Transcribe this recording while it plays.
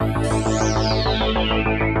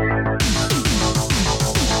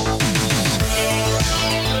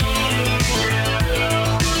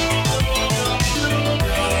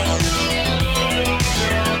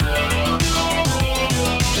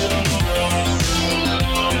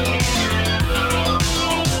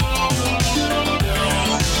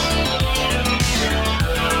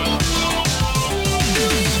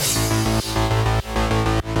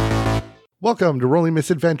Welcome to Rolling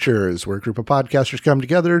Misadventures, where a group of podcasters come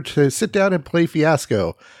together to sit down and play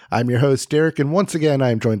Fiasco. I'm your host, Derek, and once again,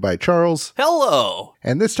 I'm joined by Charles. Hello!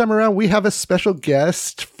 And this time around, we have a special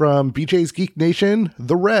guest from BJ's Geek Nation,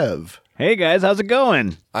 The Rev. Hey guys, how's it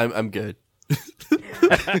going? I'm good.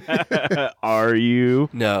 Are you?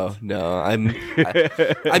 No.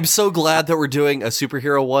 I'm so glad that we're doing a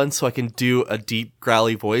superhero one so I can do a deep,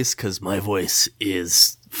 growly voice, because my voice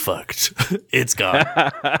is fucked. It's gone.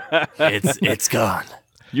 It's gone.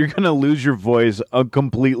 You're going to lose your voice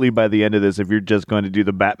completely by the end of this if you're just going to do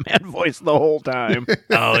the Batman voice the whole time.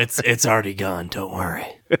 Oh, it's already gone. Don't worry.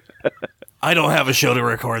 I don't have a show to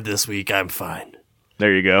record this week. I'm fine.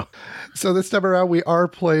 There you go. So this time around, we are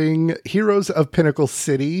playing Heroes of Pinnacle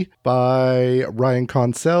City by Ryan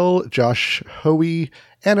Consell, Josh Hoey,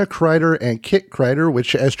 Anna Kreider, and Kit Kreider,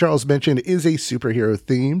 which, as Charles mentioned, is a superhero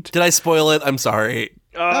themed. Did I spoil it? I'm sorry.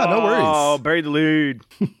 No worries. Oh, buried the lead.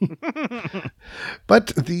 But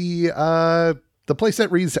the playset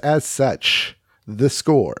reads as such. The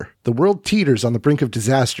score. The world teeters on the brink of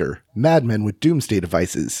disaster. Madmen with doomsday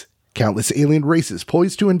devices. Countless alien races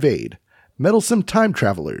poised to invade. Meddlesome time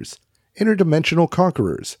travelers. Interdimensional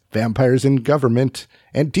conquerors. Vampires in government.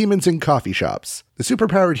 And demons in coffee shops. The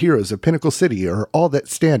superpowered heroes of Pinnacle City are all that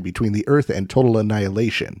stand between the Earth and total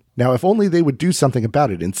annihilation. Now, if only they would do something about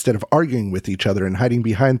it instead of arguing with each other and hiding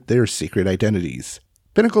behind their secret identities.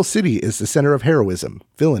 Pinnacle City is the center of heroism,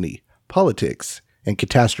 villainy, politics, and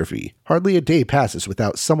catastrophe. Hardly a day passes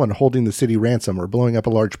without someone holding the city ransom or blowing up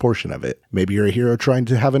a large portion of it. Maybe you're a hero trying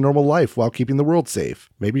to have a normal life while keeping the world safe.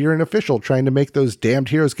 Maybe you're an official trying to make those damned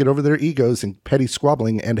heroes get over their egos and petty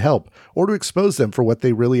squabbling and help, or to expose them for what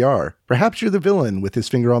they really are. Perhaps you're the villain with his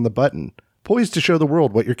finger on the button, poised to show the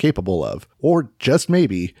world what you're capable of. Or, just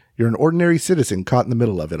maybe, you're an ordinary citizen caught in the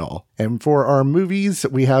middle of it all. And for our movies,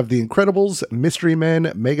 we have The Incredibles, Mystery Men,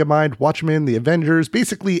 Megamind, Watchmen, The Avengers,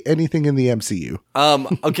 basically anything in the MCU.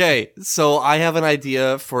 Okay, so I have an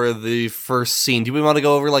idea for the first scene. Do we want to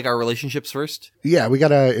go over, our relationships first? Yeah, we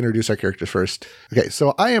gotta introduce our characters first. Okay,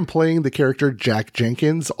 so I am playing the character Jack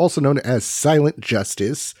Jenkins, also known as Silent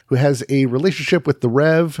Justice, who has a relationship with the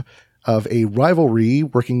Rev, of a rivalry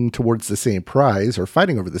working towards the same prize or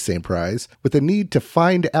fighting over the same prize with a need to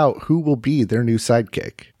find out who will be their new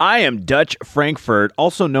sidekick. I am Dutch Frankfurt,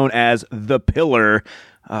 also known as The Pillar.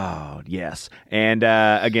 Oh, yes. And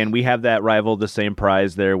again, we have that rival, the same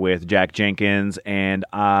prize there with Jack Jenkins. And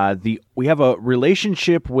we have a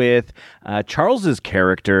relationship with Charles's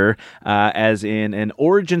character, as in an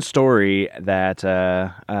origin story that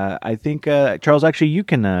I think, Charles, actually, you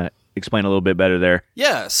can explain a little bit better there.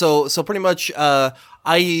 Yeah, so pretty much, the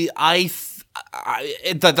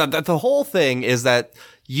whole thing is that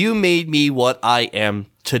you made me what I am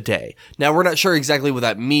today. Now, we're not sure exactly what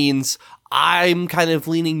that means. I'm kind of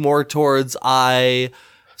leaning more towards I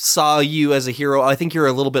saw you as a hero. I think you're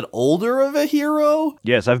a little bit older of a hero.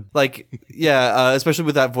 Yes, especially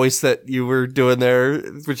with that voice that you were doing there,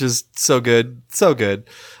 which is so good. So good.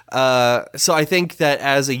 So I think that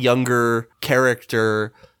as a younger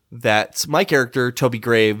character, that my character, Toby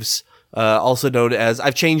Graves, also known as,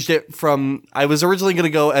 I've changed it from, I was originally going to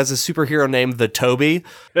go as a superhero named The Toby.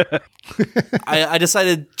 I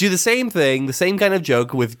decided to do the same thing, the same kind of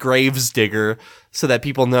joke with Gravesdigger, so that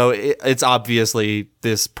people know it's obviously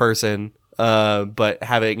this person, but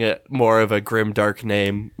having a more of a grim, dark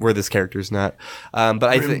name where this character's not. But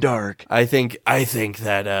I think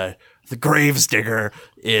that the Gravesdigger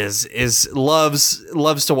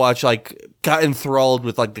loves to watch, got enthralled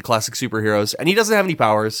with the classic superheroes, and he doesn't have any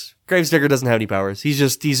powers. Gravesdigger doesn't have any powers. He's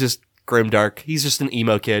just grimdark. He's just an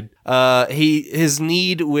emo kid. His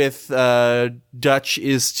need with Dutch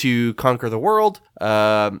is to conquer the world,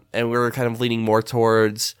 and we're kind of leaning more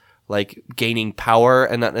towards gaining power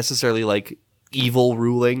and not necessarily evil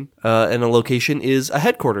ruling. And a location is a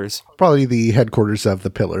headquarters. Probably the headquarters of the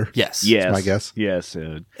Pillar. Yes. That's my guess. Yes.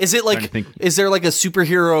 Is it is there a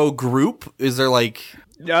superhero group? Is there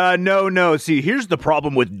No. See, here's the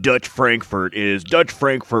problem with Dutch Frankfurt is Dutch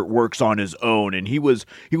Frankfurt works on his own, and he was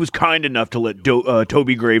kind enough to let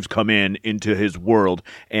Toby Graves come into his world.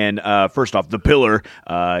 And first off, the Pillar,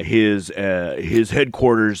 his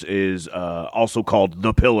headquarters is also called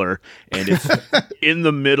the Pillar, and it's in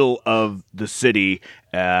the middle of the city.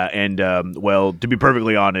 To be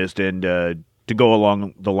perfectly honest, and to go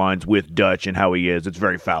along the lines with Dutch and how he is, it's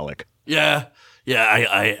very phallic. Yeah.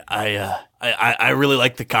 I really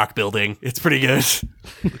like the cock building. It's pretty good.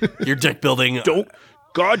 Your dick building.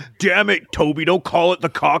 God damn it, Toby! Don't call it the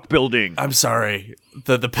cock building. I'm sorry.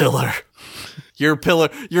 The Pillar. Your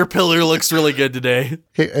pillar looks really good today.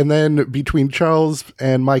 Okay, and then between Charles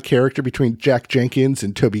and my character, between Jack Jenkins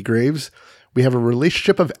and Toby Graves, We have a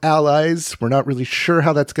relationship of allies. We're not really sure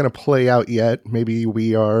how that's going to play out yet. Maybe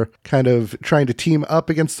we are kind of trying to team up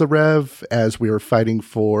against the Rev as we are fighting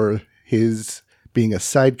for his being a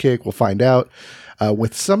sidekick. We'll find out.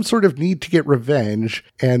 With some sort of need to get revenge,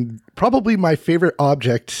 and probably my favorite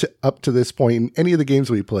object up to this point in any of the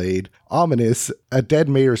games we played, Ominous, a dead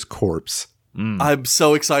mayor's corpse. I'm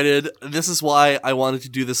so excited. This is why I wanted to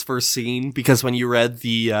do this first scene, because when you read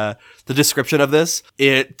the description of this,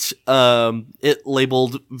 it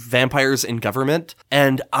labeled vampires in government,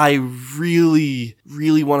 and I really,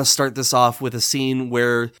 really want to start this off with a scene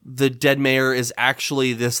where the dead mayor is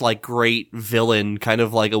actually this like great villain, kind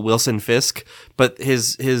of like a Wilson Fisk, but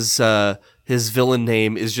his villain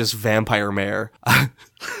name is just Vampire Mayor.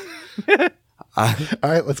 All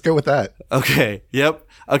right, let's go with that. Okay. Yep.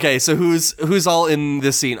 Okay. So who's all in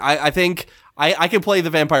this scene? I think I can play the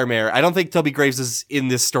Vampire Mayor. I don't think Toby Graves is in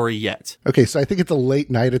this story yet. Okay, so I think it's a late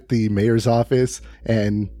night at the mayor's office,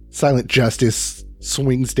 and Silent Justice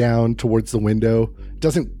swings down towards the window.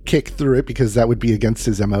 Doesn't kick through it because that would be against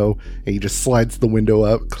his MO, and he just slides the window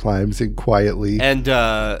up, climbs in quietly. And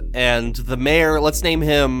the mayor, let's name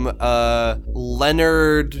him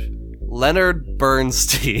Leonard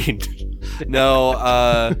Bernstein. No,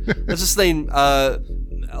 let's just name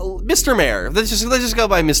Mr. Mayor. Let's just go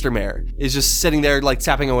by Mr. Mayor. Is just sitting there like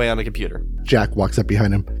tapping away on a computer. Jack walks up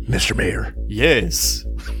behind him. Mr. Mayor. Yes.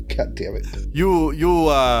 God damn it.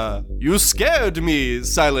 You scared me,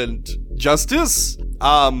 Silent Justice.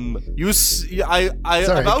 Sorry,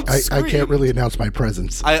 about screamed. I can't really announce my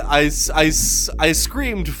presence. I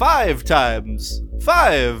screamed 5 times.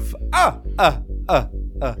 5.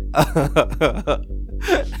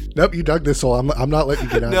 Nope, you dug this hole. I'm not letting you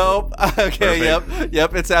get out. Nope. Okay. Perfect.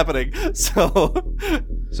 Yep. It's happening.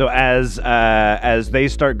 So as they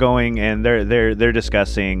start going and they're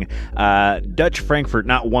discussing, Dutch Frankfurt,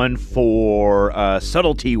 not one for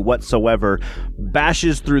subtlety whatsoever,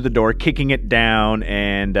 bashes through the door, kicking it down,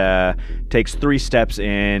 and takes 3 steps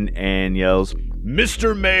in and yells,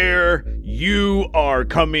 "Mr. Mayor, you are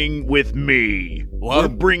coming with me. What? We're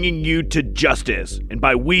bringing you to justice. And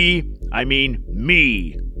by we, I mean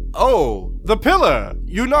me." Oh, the pillar!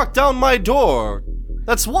 You knocked down my door.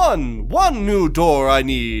 That's one new door I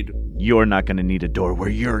need. You're not going to need a door where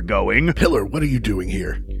you're going. Pillar, what are you doing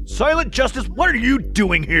here? Silent Justice, what are you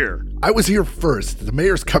doing here? I was here first. The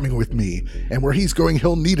mayor's coming with me, and where he's going,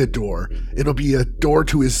 he'll need a door. It'll be a door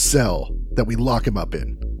to his cell that we lock him up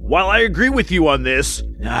in. While I agree with you on this,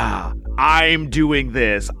 I'm doing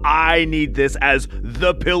this. I need this as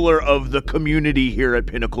the pillar of the community here at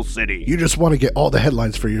Pinnacle City. You just want to get all the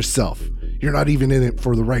headlines for yourself. You're not even in it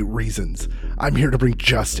for the right reasons. I'm here to bring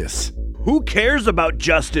justice. Who cares about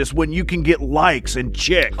justice when you can get likes and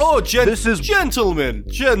chicks? Oh, gentlemen.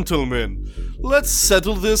 Let's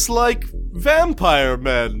settle this like vampire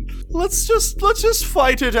men. Let's just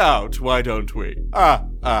fight it out. Why don't we?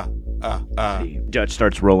 Dutch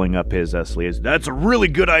starts rolling up his sleeves. That's a really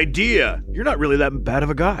good idea. You're not really that bad of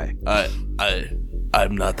a guy.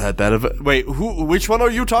 I'm not that bad of a... Wait, which one are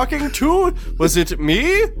you talking to? Was it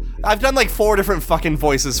me? I've done like 4 different fucking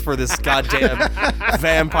voices for this goddamn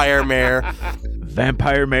Vampire Mayor.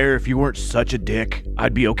 Vampire Mayor, if you weren't such a dick,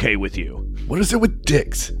 I'd be okay with you. What is it with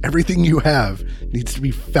dicks? Everything you have needs to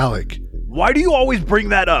be phallic. Why do you always bring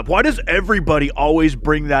that up? Why does everybody always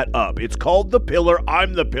bring that up? It's called the pillar.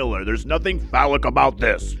 I'm the pillar. There's nothing phallic about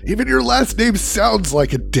this. Even your last name sounds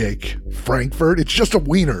like a dick. Frankfurt, it's just a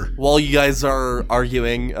wiener. While you guys are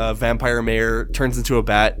arguing, Vampire Mayor turns into a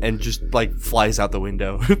bat and just like flies out the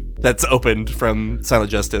window that's opened from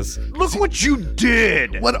Silent Justice. Look what you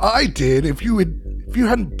did. What I did, if you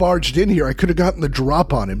hadn't barged in here, I could have gotten the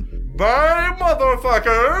drop on him. Bye,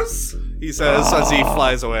 motherfuckers! He says as he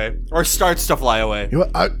flies away. Or starts to fly away. You know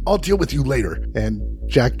what? I'll deal with you later. And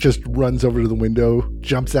Jack just runs over to the window,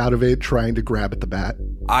 jumps out of it, trying to grab at the bat.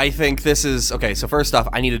 I think this is... Okay, so first off,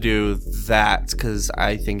 I need to do that, because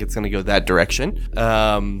I think it's going to go that direction.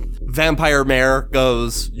 Vampire Mayor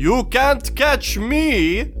goes, "You can't catch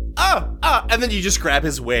me!" And then you just grab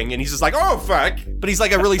his wing, and he's just like, "Oh, fuck!" But he's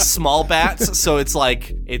like a really small bat, so it's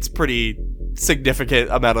like, it's pretty... significant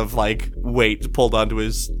amount of like weight pulled onto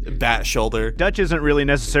his bat shoulder. Dutch isn't really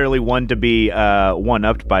necessarily one to be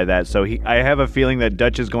one-upped by that, so I have a feeling that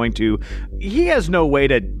Dutch is going to... He has no way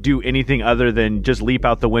to do anything other than just leap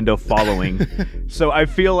out the window following. So I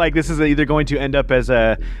feel like this is either going to end up as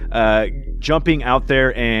a jumping out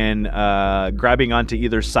there and grabbing onto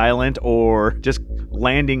either Silent or just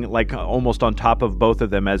landing like almost on top of both of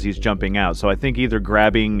them as he's jumping out. So I think either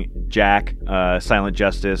grabbing Jack, Silent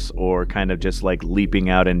Justice, or kind of just like leaping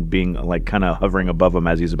out and being like kind of hovering above him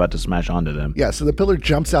as he's about to smash onto them. Yeah, so the pillar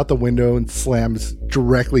jumps out the window and slams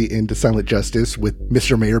directly into Silent Justice with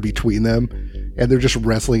Mr. Mayor between them. And they're just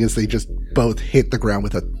wrestling as they just both hit the ground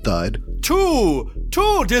with a thud. Two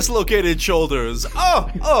dislocated shoulders.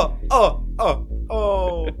 Oh.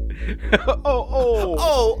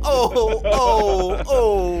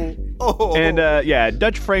 And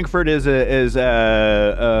Dutch Frankfurt is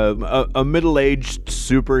a middle-aged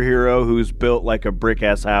superhero who's built like a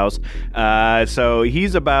brick-ass house. So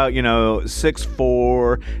he's about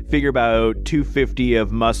 6'4", figure about 250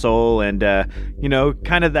 of muscle, and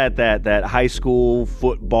kind of that high school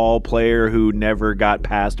football player who never got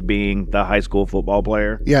past being the high school football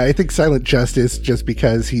player. Yeah, I think Silent Justice, just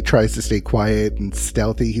because he tries to stay quiet and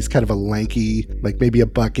stealthy, he's kind of a lanky, like maybe a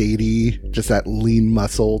 $180, just that lean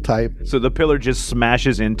muscle type. So the pillar just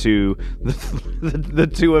smashes into the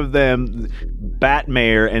two of them.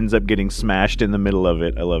 Batmare ends up getting smashed in the middle of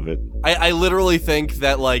it. I love it. I literally think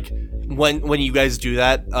that like when you guys do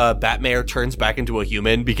that, Batmare turns back into a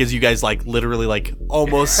human because you guys like literally like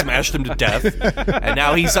almost smashed him to death, and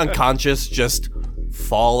now he's unconscious, just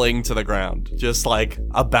falling to the ground, just like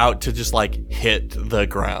about to just like hit the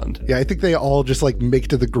ground. Yeah, I think they all just like make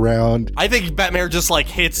to the ground. I think Batmare just like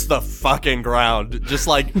hits the fucking ground, just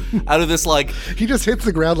like out of this like he just hits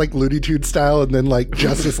the ground like Looney Tunes style, and then like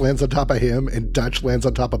Justice lands on top of him and Dutch lands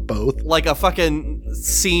on top of both. Like a fucking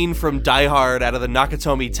scene from Die Hard out of the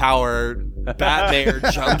Nakatomi Tower.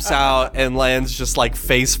 Batmare jumps out and lands just like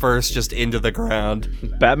face first just into the ground.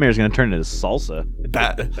 Batmare's gonna turn into salsa.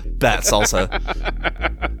 Bat salsa.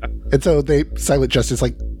 And so Silent Justice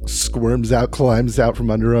like squirms out, climbs out from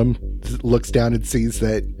under him, looks down and sees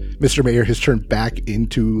that Mr. Mayor has turned back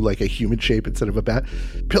into like a human shape instead of a bat.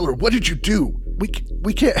 Pillar, what did you do?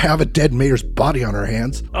 We can't have a dead mayor's body on our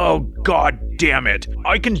hands. Oh, God damn it.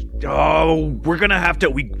 We're gonna have to,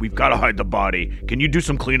 we've got to hide the body. Can you do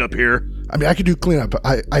some cleanup here? I mean, I could do cleanup.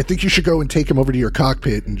 I think you should go and take him over to your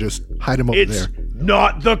cockpit and just hide him over there.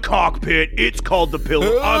 Not the cockpit. It's called the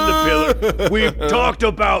pillar. I'm the pillar. We've talked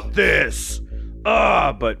about this.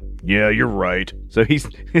 But yeah, you're right. So he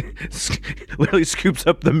literally scoops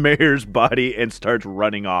up the mayor's body and starts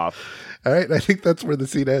running off. All right, I think that's where the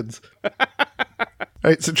scene ends. All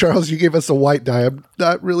right, so Charles, you gave us a white die. I'm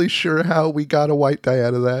not really sure how we got a white die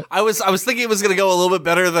out of that. I was thinking it was going to go a little bit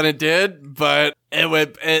better than it did, but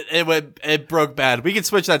it broke bad. We can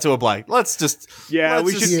switch that to a black. We should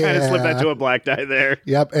kind of slip that to a black die there.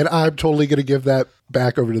 Yep, and I'm totally going to give that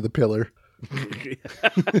back over to the pillar.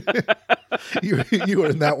 you were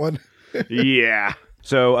in that one. Yeah.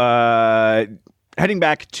 So heading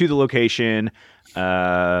back to the location,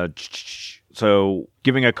 so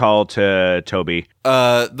giving a call to Toby.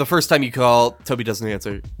 The first time you call, Toby doesn't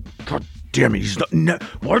answer. God damn it! He's not.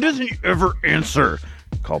 Why doesn't he ever answer?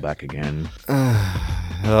 Call back again.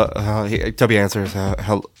 Toby answers.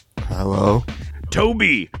 Hello.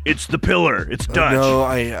 Toby, it's the pillar. It's Dutch. No,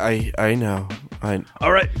 I know.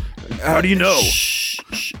 All right. How do you know?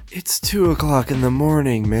 It's 2:00 in the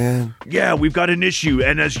morning, man. Yeah, we've got an issue,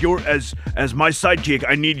 and as my sidekick,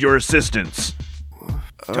 I need your assistance.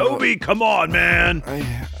 Toby, come on, man.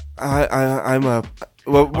 I'm up.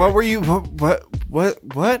 What were you?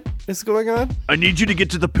 What is going on? I need you to get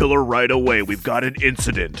to the pillar right away. We've got an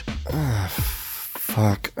incident.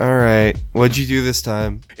 Fuck. All right. What'd you do this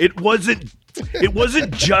time? It wasn't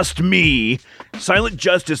just me. Silent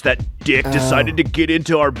Justice, that dick, decided to get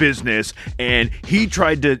into our business, and he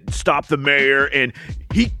tried to stop the mayor, and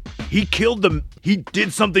he killed them. He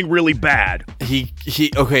did something really bad.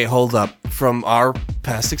 Okay, hold up. From our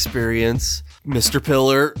past experience, Mr.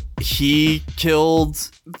 Pillar, he killed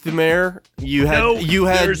the mayor. You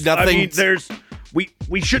had nothing.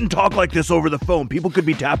 We shouldn't talk like this over the phone. People could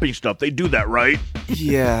be tapping stuff. They do that, right?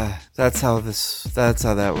 Yeah, that's how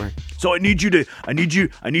that works. So I need you to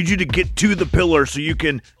get to the pillar so you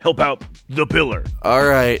can help out the pillar. All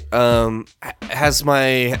right. Has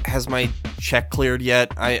my check cleared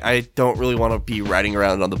yet? I don't really want to be riding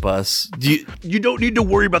around on the bus. You don't need to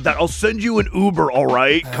worry about that. I'll send you an Uber, all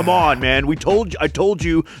right? Come on, man. I told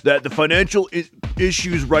you that the financial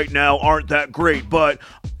issues right now aren't that great, but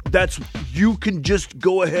you can just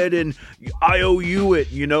go ahead and IOU it,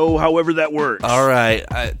 however that works. All right,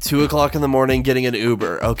 2:00 in the morning, getting an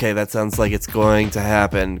Uber. Okay, that sounds like it's going to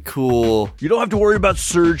happen. Cool. You don't have to worry about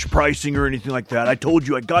surge pricing or anything like that. I told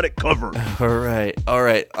you I got it covered. All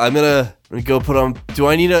right. I'm gonna Let me go put on. Do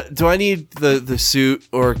I need the suit,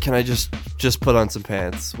 or can I just put on some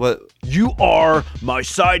pants? What? You are my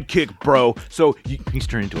sidekick, bro. So he's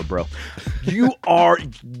turned into a bro. You are.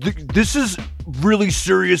 This is really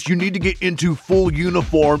serious. You need to get into full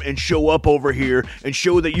uniform and show up over here and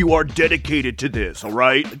show that you are dedicated to this. All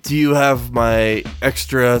right. Do you have my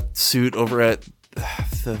extra suit over at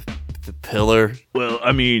the pillar? Well,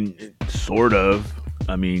 I mean, sort of.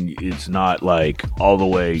 I mean, it's not like all the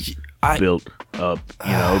way built up,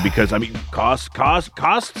 because I mean,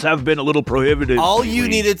 costs have been a little prohibitive. All you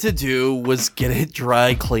needed to do was get it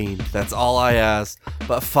dry cleaned. That's all I asked.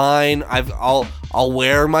 But fine, I'll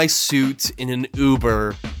wear my suit in an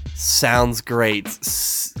Uber. Sounds great.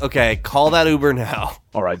 Okay, call that Uber now.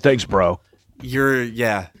 All right, thanks, bro.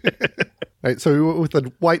 Yeah. All right, so with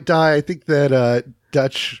the white die, I think that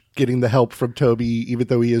Dutch getting the help from Toby, even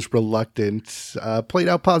though he is reluctant, played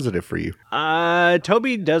out positive for you.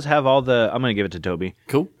 Toby does have all the. I'm gonna give it to Toby.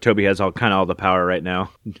 Cool. Toby has all the power right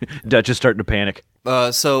now. Dutch is starting to panic.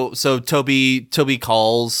 So Toby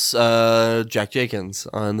calls Jack Jenkins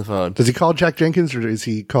on the phone. Does he call Jack Jenkins, or is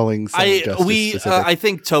he calling Silent Justice specific? I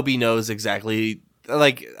think Toby knows exactly.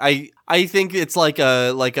 Like I think it's like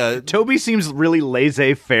a Toby seems really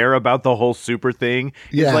laissez-faire about the whole super thing.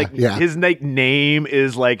 Yeah, His name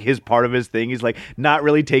is like his part of his thing. He's like not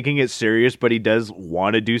really taking it serious, but he does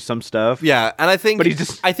want to do some stuff. Yeah, and I think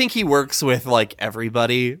I think he works with like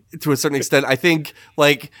everybody to a certain extent. I think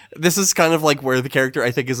like this is kind of like where the character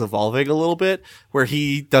I think is evolving a little bit, where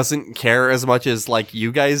he doesn't care as much as like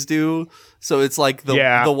you guys do. So it's like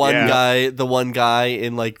the one guy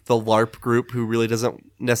in like the LARP group who really doesn't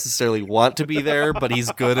necessarily want to be there, but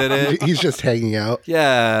he's good at it. He's just hanging out.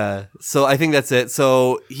 Yeah. So I think that's it.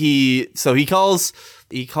 So he calls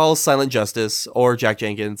Silent Justice or Jack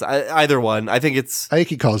Jenkins. Either one. I think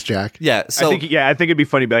he calls Jack. Yeah. So I think it'd be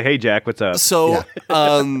funny, but hey, Jack, what's up? So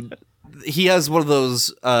he has one of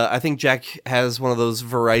those. I think Jack has one of those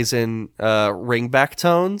Verizon ringback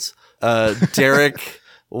tones. Derek.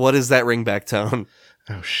 What is that ringback tone?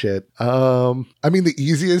 Oh, shit. I mean, the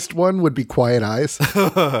easiest one would be Quiet Eyes.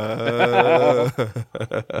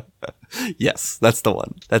 Yes, that's the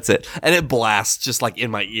one. That's it. And it blasts just like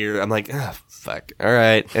in my ear. I'm like, fuck. All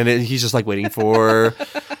right. And he's just like waiting for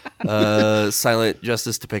Silent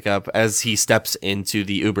Justice to pick up as he steps into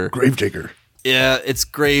the Uber. Gravedigger. Yeah, it's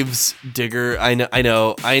Graves Digger. I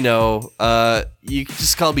know. You can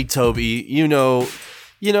just call me Toby.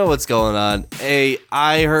 You know what's going on. Hey,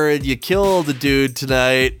 I heard you killed a dude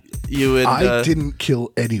tonight. I didn't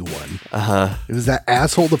kill anyone. Uh-huh. It was that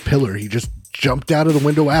asshole, the pillar. He just jumped out of the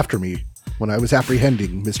window after me when I was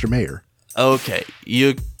apprehending Mr. Mayor. Okay,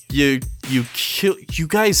 you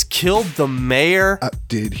guys killed the mayor?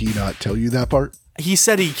 Did he not tell you that part? He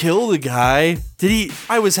said he killed a guy. Did he?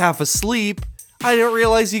 I was half asleep. I didn't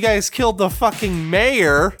realize you guys killed the fucking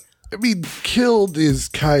mayor. I mean, killed is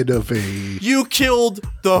kind of a... You killed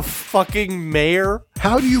the fucking mayor?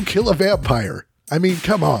 How do you kill a vampire? I mean,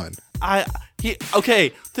 come on.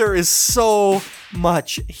 Okay, there is so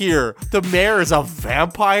much here. The mayor is a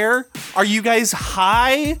vampire? Are you guys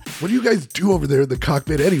high? What do you guys do over there in the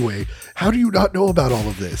cockpit anyway? How do you not know about all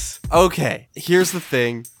of this? Okay, here's the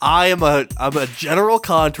thing. I'm a general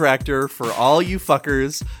contractor for all you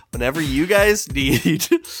fuckers. Whenever you guys need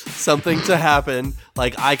something to happen,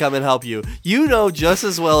 like I come and help you. You know just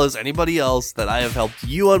as well as anybody else that I have helped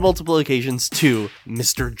you on multiple occasions too,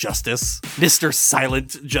 Mr. Justice, Mr.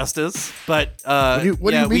 Silent Justice. But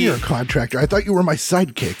what do you mean you're a contractor? I thought you were my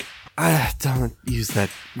sidekick. Don't use that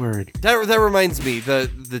word. That reminds me,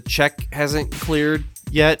 the check hasn't cleared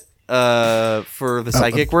yet. For the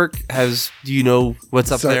psychic work. Do you know what's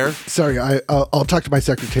up there? Sorry, I'll talk to my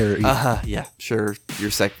secretary. Yeah, sure. Your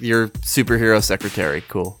superhero secretary.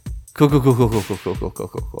 Cool.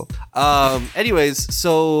 Anyways,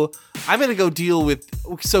 so I'm gonna go deal with.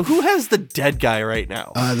 So who has the dead guy right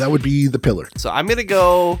now? That would be the pillar. So I'm gonna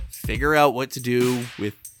go figure out what to do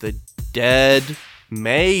with the dead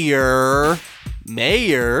mayor.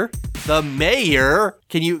 The mayor.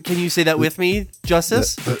 Can you say that with me,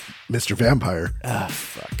 Justice? Mr. Vampire.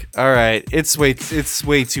 Fuck. All right. It's way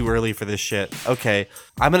too early for this shit. Okay.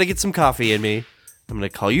 I'm gonna get some coffee in me. I'm gonna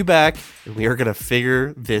call you back, and we are gonna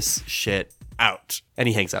figure this shit out. And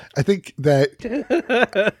he hangs up. I think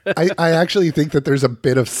that I actually think that there's a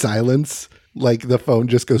bit of silence, like the phone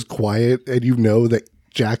just goes quiet, and you know that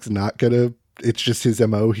Jack's not gonna. It's just his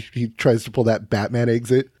MO. He tries to pull that Batman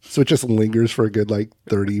exit. So it just lingers for a good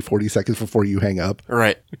 30, 40 seconds before you hang up.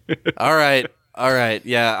 Right. All right.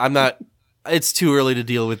 Yeah, it's too early to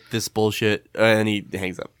deal with this bullshit. And he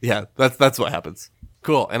hangs up. Yeah, that's what happens.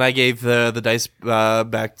 Cool. And I gave the dice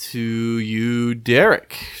back to you,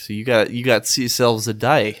 Derek. So you got yourselves a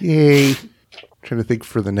die. Yay. Trying to think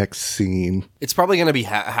for the next scene. It's probably going to be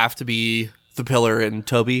have to be the Pillar and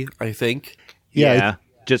Toby, I think. Yeah.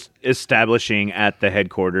 Just establishing at the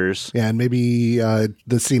headquarters. Yeah, and maybe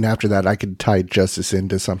the scene after that, I could tie Justice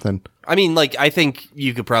into something. I mean, like, I think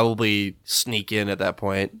you could probably sneak in at that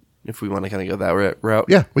point if we want to kind of go that route.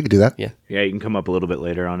 Yeah, we could do that. Yeah. Yeah, you can come up a little bit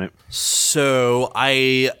later on it. So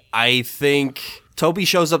I think Toby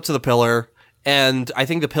shows up to the Pillar, and I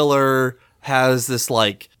think the Pillar has this,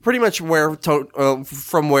 like, pretty much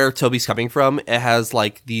from where Toby's coming from, it has,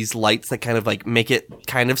 like, these lights that kind of, like, make it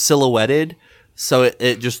kind of silhouetted. So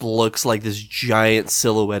it just looks like this giant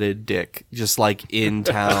silhouetted dick, just like in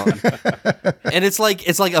town. And it's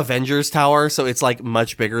like Avengers Tower, so it's like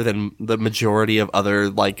much bigger than the majority of other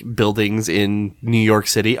like buildings in New York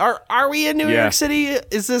City. Are we in New York City?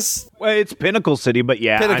 Is this? Well, it's Pinnacle City, but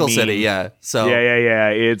yeah, Pinnacle City, yeah. So yeah.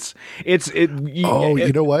 You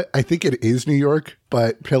know what? I think it is New York,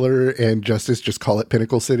 but Pillar and Justice just call it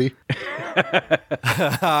Pinnacle City.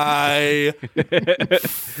 I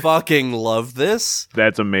fucking love this.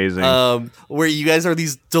 That's amazing. Where you guys are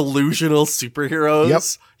these delusional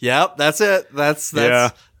superheroes. Yep, that's it.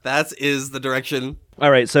 That is the direction. All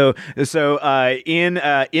right, so in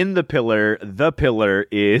the Pillar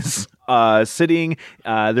is sitting.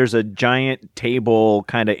 There's a giant table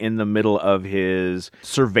kind of in the middle of his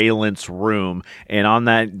surveillance room, and on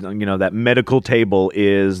that that medical table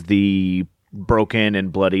is the broken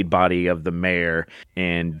and bloodied body of the mayor,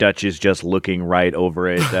 and Dutch is just looking right over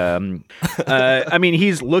it. I mean,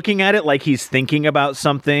 he's looking at it like he's thinking about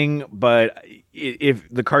something, but if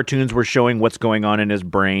the cartoons were showing what's going on in his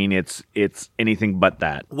brain, it's anything but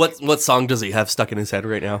that. What song does he have stuck in his head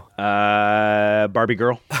right now? Barbie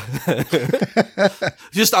Girl.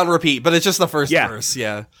 Just on repeat, but it's just the first verse.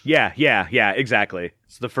 Yeah, exactly.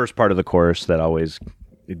 It's the first part of the chorus that always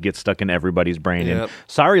it gets stuck in everybody's brain. Yep. And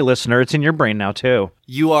sorry, listener, it's in your brain now too.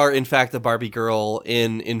 You are, in fact, a Barbie girl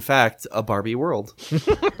in fact, a Barbie world.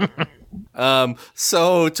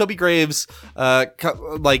 So Toby Graves,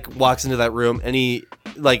 walks into that room, and he,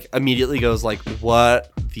 immediately goes,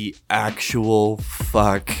 what the actual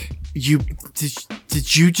fuck?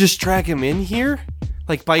 Did you just drag him in here?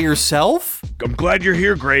 By yourself? I'm glad you're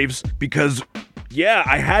here, Graves, because, yeah,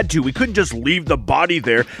 I had to. We couldn't just leave the body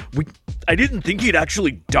there. I didn't think he'd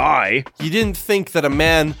actually die. You didn't think that a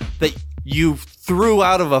man that you threw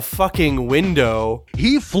out of a fucking window...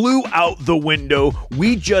 He flew out the window.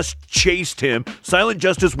 We just chased him. Silent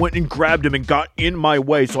Justice went and grabbed him and got in my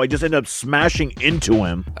way, so I just ended up smashing into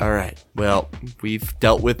him. All right. Well, we've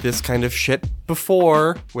dealt with this kind of shit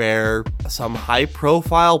before, where some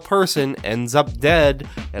high-profile person ends up dead,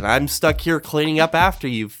 and I'm stuck here cleaning up after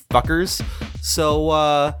you fuckers. So,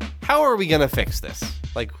 how are we gonna fix this?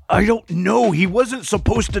 I don't know. He wasn't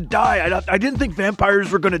supposed to die. I didn't think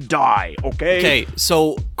vampires were gonna die, okay? Okay,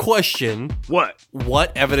 so question. What?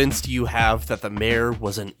 What evidence do you have that the mayor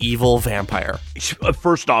was an evil vampire?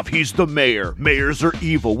 First off, he's the mayor. Mayors are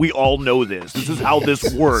evil. We all know this. This is how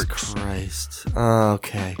this works. Christ.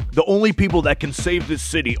 Okay. The only people that can save this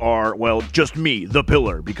city are, well, just me, the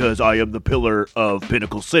Pillar, because I am the Pillar of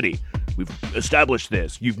Pinnacle City. We've established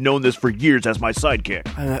this. You've known this for years as my sidekick.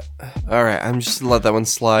 All right, I'm just gonna let that one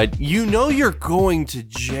slide. You know you're going to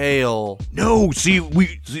jail. No,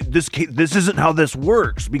 this isn't how this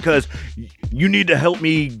works, because you need to help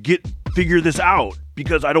me figure this out,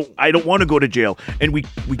 because I don't want to go to jail. And we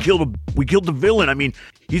killed the villain. I mean,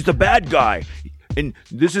 he's the bad guy, and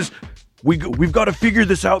this is. We've got to figure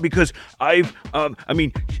this out, because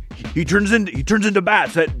he turns into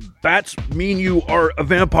bats. That bats mean you are a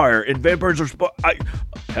vampire, and vampires are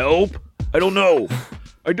help. I don't know.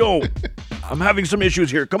 I don't. I'm having some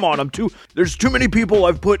issues here. Come on, there's too many people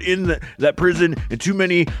I've put in that prison, and too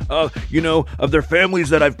many, of their families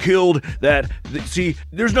that I've killed. See,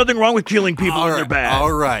 there's nothing wrong with killing people when they're bad.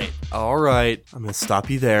 All right. I'm gonna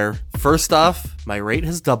stop you there. First off, my rate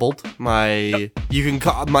has doubled. You can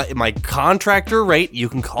call my contractor rate. You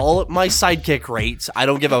can call it my sidekick rate. I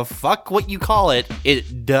don't give a fuck what you call it.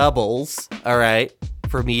 It doubles. All right.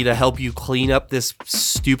 For me to help you clean up this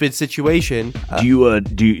stupid situation. Do you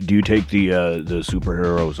take the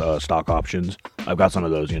superheroes stock options? I've got some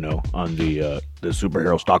of those, on the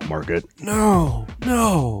superhero stock market. No.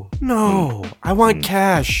 I want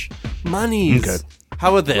cash, monies. Okay.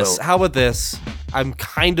 How about this? I'm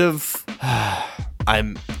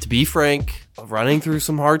to be frank, running through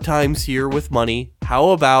some hard times here with money. How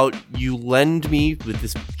about you lend me with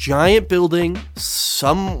this giant building?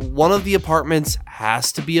 One of the apartments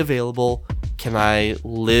has to be available. can I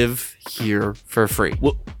live here for free?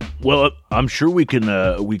 Well, I'm sure we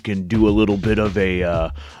can do a little bit of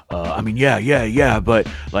a. But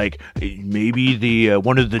like maybe the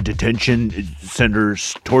one of the detention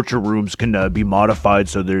center's torture rooms can be modified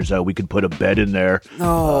so there's we can put a bed in there.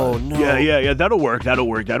 No. Yeah. That'll work.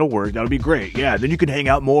 That'll be great. Yeah. Then you can hang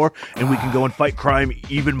out more, and we can go and fight crime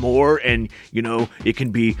even more. And it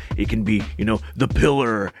can be the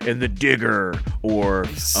Pillar and the Digger, or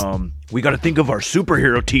we got to think of our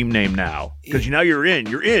superhero team name now, because now you're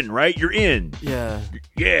in, right? You're in. Yeah.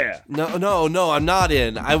 Yeah. No, I'm not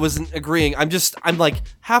in. I wasn't agreeing. I'm like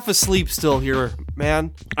half asleep still here,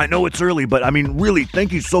 man. I know it's early, but I mean, really,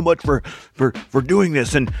 thank you so much for doing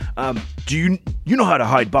this. And do you know how to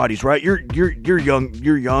hide bodies, right? You're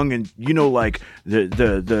young, and like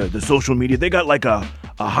the social media. They got like a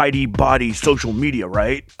Heidi body social media,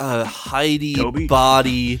 right? Heidi Toby?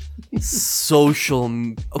 body social.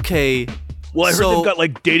 Okay. Well, I heard they've got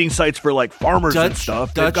like dating sites for like farmers and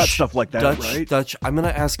stuff. They've got stuff like that, right? Dutch, I'm gonna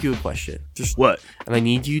ask you a question. Just what? And I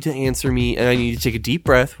need you to answer me, and I need you to take a deep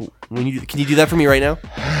breath. Can you do that for me right now?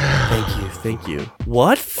 Thank you.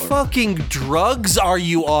 What fucking drugs are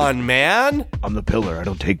you on, man? I'm the Pillar. I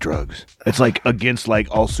don't take drugs. It's like against like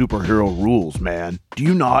all superhero rules, man. Do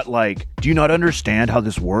you not understand how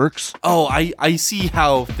this works? Oh, I see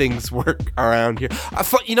how things work around here.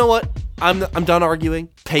 You know what? I'm done arguing.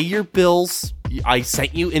 Pay your bills. I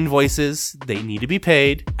sent you invoices. They need to be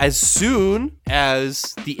paid. As soon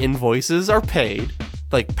as the invoices are paid,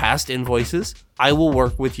 like past invoices, I will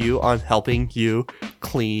work with you on helping you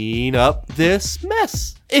clean up this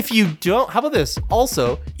mess. If you don't, how about this?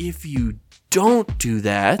 Also, if you don't do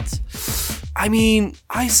that, I mean,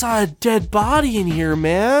 I saw a dead body in here,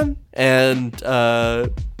 man. And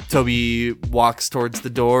Toby walks towards the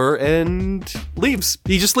door and leaves.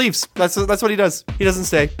 He just leaves. That's what he does. He doesn't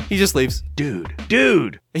stay. He just leaves.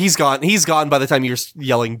 Dude. He's gone. He's gone by the time you're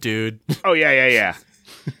yelling, dude. Oh, yeah.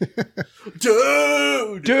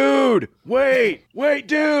 Dude. Wait,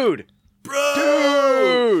 dude.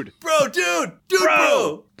 Bro.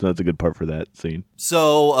 So that's a good part for that scene.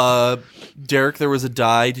 So, Derek, there was a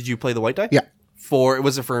die. Did you play the white die? Yeah.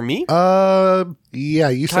 Was it for me? Yeah,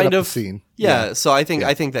 you set up the scene. Yeah, so I think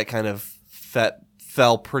that kind of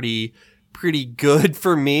fell pretty good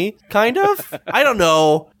for me, kind of. I don't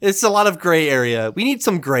know. It's a lot of gray area. We need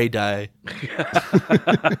some gray die.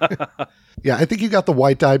 Yeah, I think you got the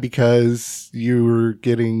white die because you were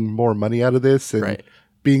getting more money out of this, and right.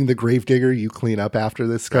 Being the gravedigger, you clean up after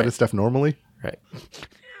this kind of stuff normally. Right.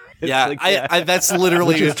 Yeah, like, I that's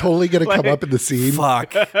literally which is totally going to come up in the scene.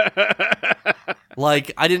 Fuck.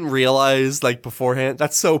 Like, I didn't realize, like, beforehand.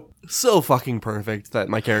 That's so fucking perfect that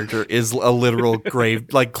my character is a literal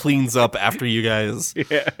grave, like, cleans up after you guys.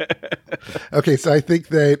 Yeah. Okay, so I think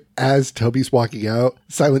that as Toby's walking out,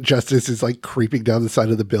 Silent Justice is, like, creeping down the side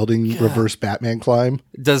of the building, reverse Batman climb.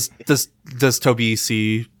 Does Toby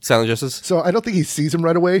see Silent Justice? So I don't think he sees him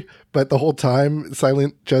right away, but the whole time,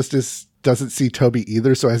 Silent Justice doesn't see Toby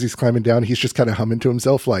either, so as he's climbing down, he's just kind of humming to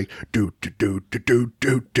himself like do.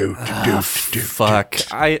 Fuck.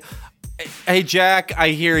 Hey Jack, I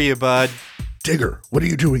hear you, bud. Digger, what are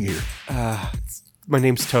you doing here? My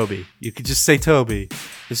name's Toby. You could just say Toby.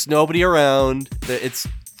 There's nobody around. It's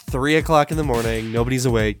 3:00 in the morning. Nobody's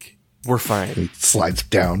awake. We're fine. He slides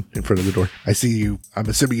down in front of the door. I see you. I'm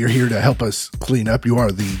assuming you're here to help us clean up. You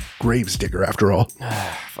are the graves digger, after all.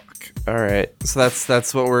 Fuck. All right. So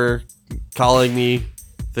that's what we're calling me,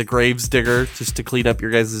 the graves digger, just to clean up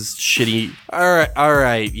your guys' shitty. All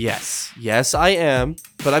right. Yes, I am.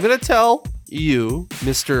 But I'm gonna tell you,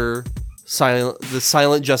 Mr. the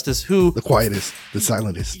Silent Justice, who the quietest, the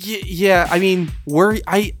silentest. Yeah. I mean,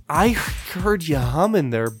 I heard you humming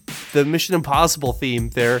there, the Mission Impossible theme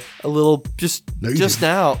there, a little just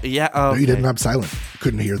now. Yeah. Okay. No, you didn't. I'm silent.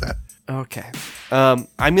 Couldn't hear that. Okay. I'm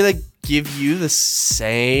gonna give you the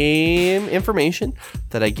same information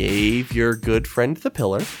that I gave your good friend the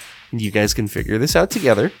Pillar. You guys can figure this out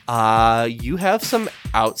together. You have some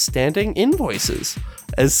outstanding invoices.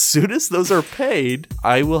 As soon as those are paid,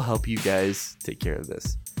 I will help you guys take care of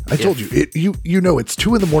this. I told you, it's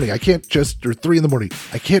 2 a.m. I can't just, or 3 a.m.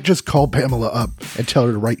 I can't just call Pamela up and tell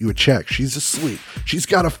her to write you a check. She's asleep. She's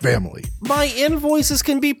got a family. My invoices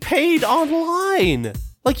can be paid online.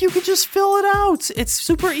 Like, you could just fill it out. It's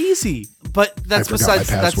super easy. But that's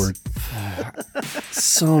besides my password.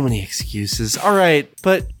 So many excuses. All right,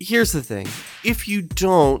 but here's the thing. If you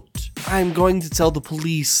don't, I'm going to tell the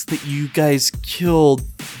police that you guys killed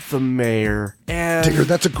the mayor. And Digger,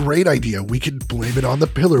 that's a great idea. We could blame it on the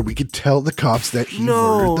pillar. We could tell the cops that he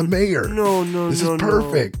murdered the mayor. No, This is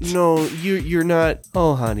perfect. No, you're not.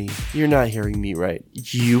 Oh, honey, you're not hearing me right.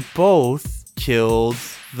 You both killed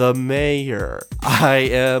the mayor. I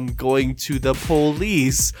am going to the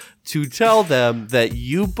police to tell them that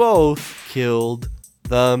you both killed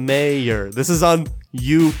the mayor. This is on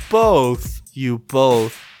you both. You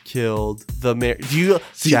both killed the mayor. Do you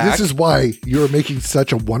See, Jack? this is why you're making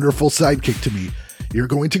such a wonderful sidekick to me. You're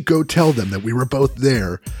going to go tell them that we were both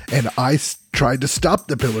there, and I tried to stop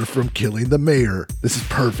the pillar from killing the mayor. This is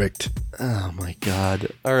perfect. Oh my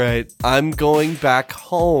god. All right. I'm going back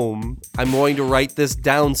home. I'm going to write this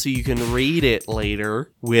down so you can read it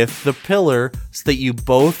later with the pillar so that you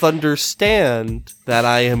both understand that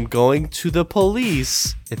I am going to the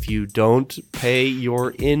police if you don't pay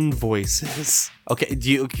your invoices. Okay, and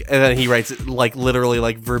then he writes it like literally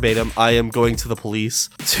like verbatim, I am going to the police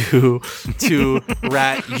to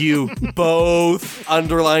rat you both,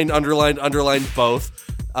 underline both,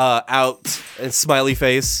 out, and smiley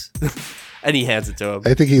face. And he hands it to him.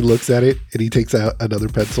 I think he looks at it and he takes out another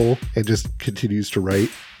pencil and just continues to write.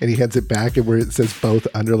 And he hands it back, and where it says both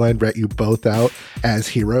underlined, rat you both out as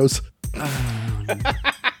heroes.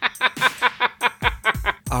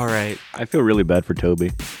 All right. I feel really bad for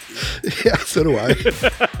Toby. Yeah, so do I.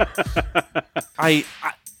 I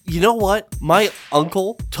you know what? My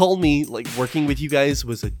uncle told me like working with you guys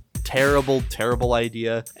was a terrible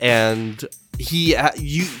idea, and he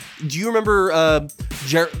do you remember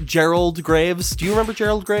Gerald Graves? Do you remember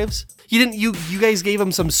Gerald Graves? He didn't. You guys gave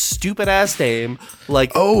him some stupid ass name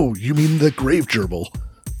like. Oh, you mean the grave gerbil?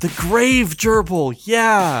 The grave gerbil,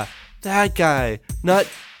 yeah, that guy, not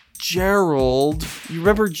Gerald. You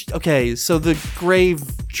remember? Okay, so the grave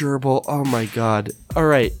gerbil. Oh my god. All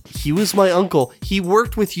right, he was my uncle. He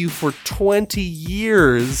worked with you for 20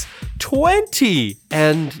 years. 20,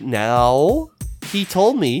 and now. He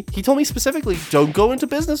told me specifically, don't go into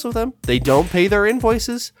business with them. They don't pay their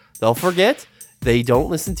invoices. They'll forget. They don't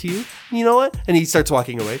listen to you. You know what? And he starts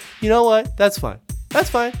walking away. You know what? That's fine.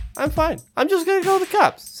 I'm fine. I'm just going to go with the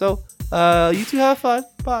cops. So, you two have fun.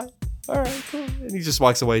 Bye. All right, cool. And he just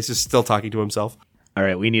walks away. He's just still talking to himself. All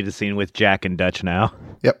right, we need a scene with Jack and Dutch now.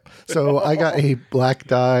 Yep. So I got a black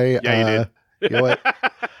die. Yeah, you did. You know what?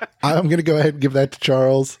 I'm going to go ahead and give that to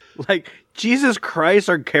Charles. Like, Jesus Christ,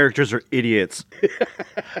 our characters are idiots.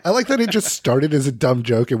 I like that it just started as a dumb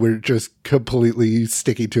joke and we're just completely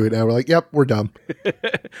sticking to it now. We're like, yep, we're dumb.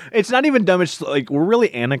 It's not even dumb. It's like, we're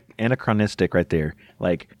really anachronistic right there.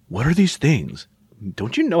 Like, what are these things?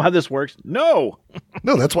 Don't you know how this works? No.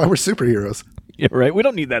 No, that's why we're superheroes. Yeah, right. We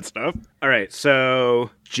don't need that stuff. All right. So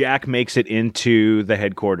Jack makes it into the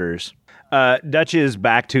headquarters. Dutch is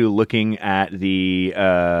back to looking at the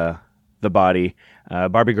body.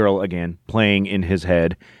 Barbie girl again playing in his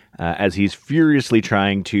head as he's furiously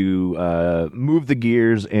trying to move the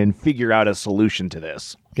gears and figure out a solution to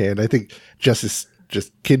this. Okay, and I think Justice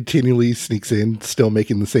just continually sneaks in, still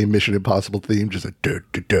making the same Mission Impossible theme, just a da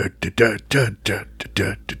da da da da da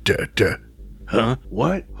da da da da. Huh?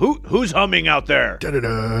 What? Who's humming out there? Da da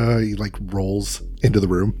da. He like rolls into the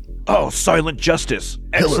room. Oh, Silent Justice!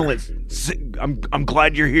 Excellent. I'm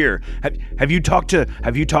glad you're here. Have you talked to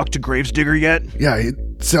Gravesdigger yet? Yeah, it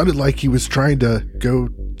sounded like he was trying to go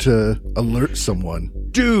to alert someone.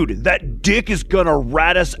 Dude, that dick is gonna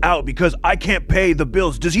rat us out because I can't pay the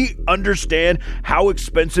bills. Does he understand how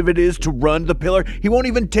expensive it is to run the pillar? He won't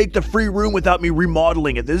even take the free room without me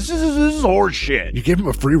remodeling it. This is horse shit. You gave him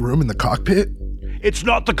a free room in the cockpit? It's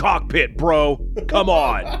not the cockpit, bro. Come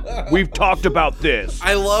on. We've talked about this.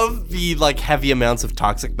 I love the like heavy amounts of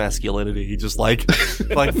toxic masculinity just like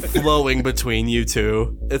flowing between you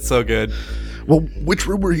two. It's so good. Well, which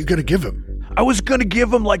room were you going to give him? I was gonna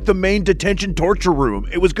give him like the main detention torture room.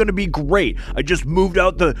 It was gonna be great. I just moved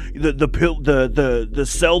out the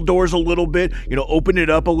cell doors a little bit, open it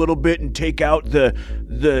up a little bit and take out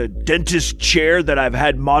the dentist chair that I've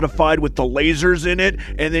had modified with the lasers in it,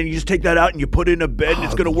 and then you just take that out and you put it in a bed and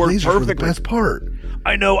it's gonna work perfectly. Were the best part.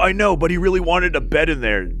 I know, but he really wanted a bed in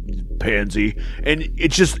there, pansy, and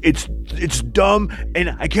it's dumb, and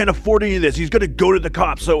I can't afford any of this. He's gonna go to the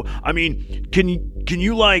cops. So I mean, can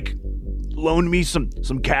you like loan me some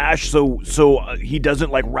cash so he doesn't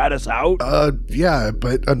like rat us out? Yeah,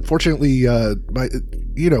 but unfortunately,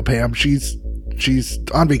 Pam, she's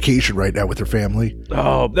on vacation right now with her family.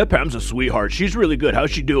 Oh, that Pam's a sweetheart. She's really good. How's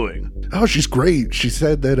she doing? Oh, she's great. She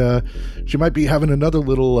said that she might be having another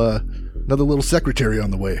little secretary on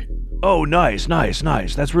the way. Oh, nice.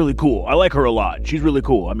 That's really cool. I like her a lot. She's really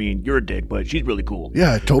cool. I mean, you're a dick, but she's really cool.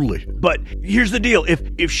 Yeah, totally. But here's the deal.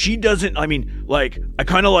 If she doesn't, I mean, like, I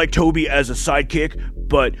kind of like Toby as a sidekick,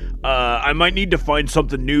 but I might need to find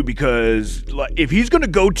something new because like, if he's gonna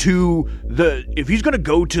go to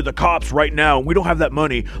the cops right now, and we don't have that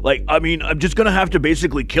money. Like, I mean, I'm just gonna have to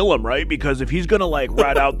basically kill him, right? Because if he's gonna like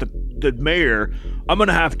rat out the mayor, I'm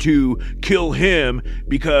gonna have to kill him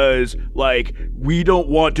because like we don't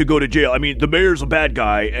want to go to jail. I mean, the mayor's a bad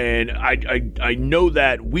guy, and I know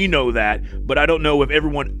that, we know that, but I don't know if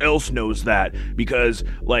everyone else knows that because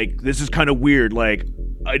like this is kind of weird. Like,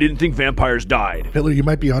 I didn't think vampires died. Hitler, you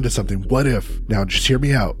might be onto something. What if? Now, just hear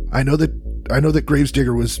me out. I know that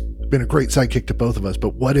Gravesdigger was been a great sidekick to both of us,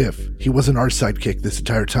 but what if he wasn't our sidekick this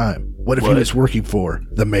entire time? What if he was working for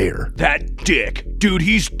the mayor? That dick. Dude,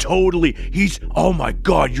 oh my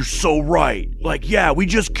god, you're so right. Like, yeah, we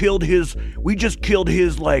just killed his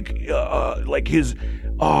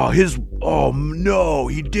oh no,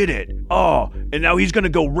 he did it. Oh, and now he's gonna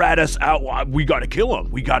go rat us out. We gotta kill him.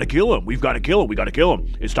 We've gotta kill him.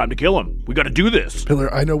 It's time to kill him. We gotta do this.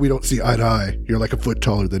 Pillar, I know we don't see eye to eye. You're like a foot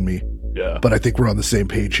taller than me. Yeah. But I think we're on the same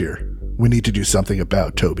page here. We need to do something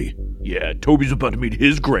about Toby. Yeah, Toby's about to meet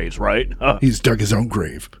his graves, right? He's dug his own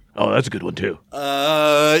grave. Oh, that's a good one too.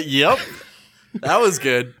 Yep. That was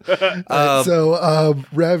good. So,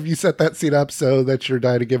 Rev, you set that scene up so that's your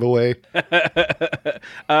die to give away.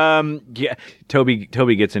 Yeah,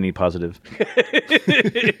 Toby gets any positive.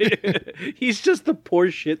 He's just the poor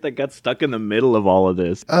shit that got stuck in the middle of all of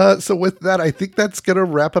this. So with that, I think that's going to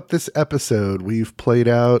wrap up this episode. We've played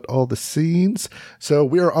out all the scenes, so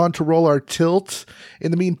we are on to roll our tilt.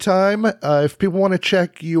 In the meantime, if people want to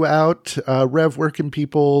check you out, Rev, where can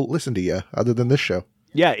people listen to you other than this show?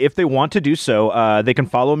 Yeah, if they want to do so, they can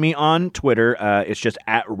follow me on Twitter. It's just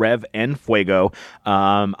at RevNFuego.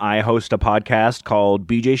 I host a podcast called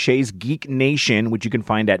BJ Shea's Geek Nation, which you can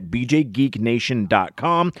find at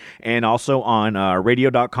bjgeeknation.com and also on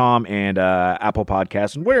radio.com and Apple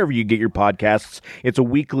Podcasts and wherever you get your podcasts. It's a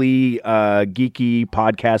weekly geeky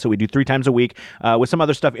podcast that we do 3 times a week with some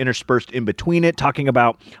other stuff interspersed in between it, talking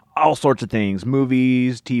about all sorts of things,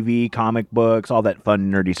 movies, TV, comic books, all that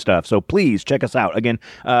fun, nerdy stuff. So please check us out. Again,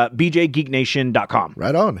 bjgeeknation.com.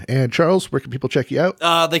 Right on. And Charles, where can people check you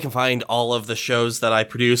out? They can find all of the shows that I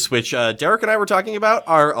produce, which Derek and I were talking about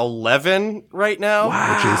are 11 right now.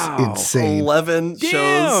 Wow. Which is insane. 11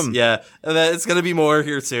 shows. Yeah. And then it's going to be more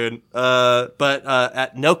here soon. But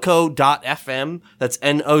at noco.fm, that's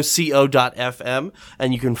NOCO.fm,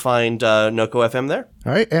 and you can find Noco FM there.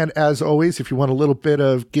 All right. And as always, if you want a little bit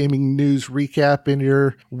of gaming news recap in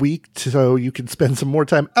your week so you can spend some more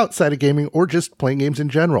time outside of gaming or just playing games in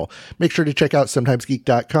general, make sure to check out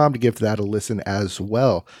sometimesgeek.com to give that a listen as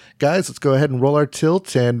well. Guys, let's go ahead and roll our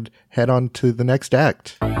tilt and head on to the next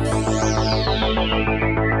act.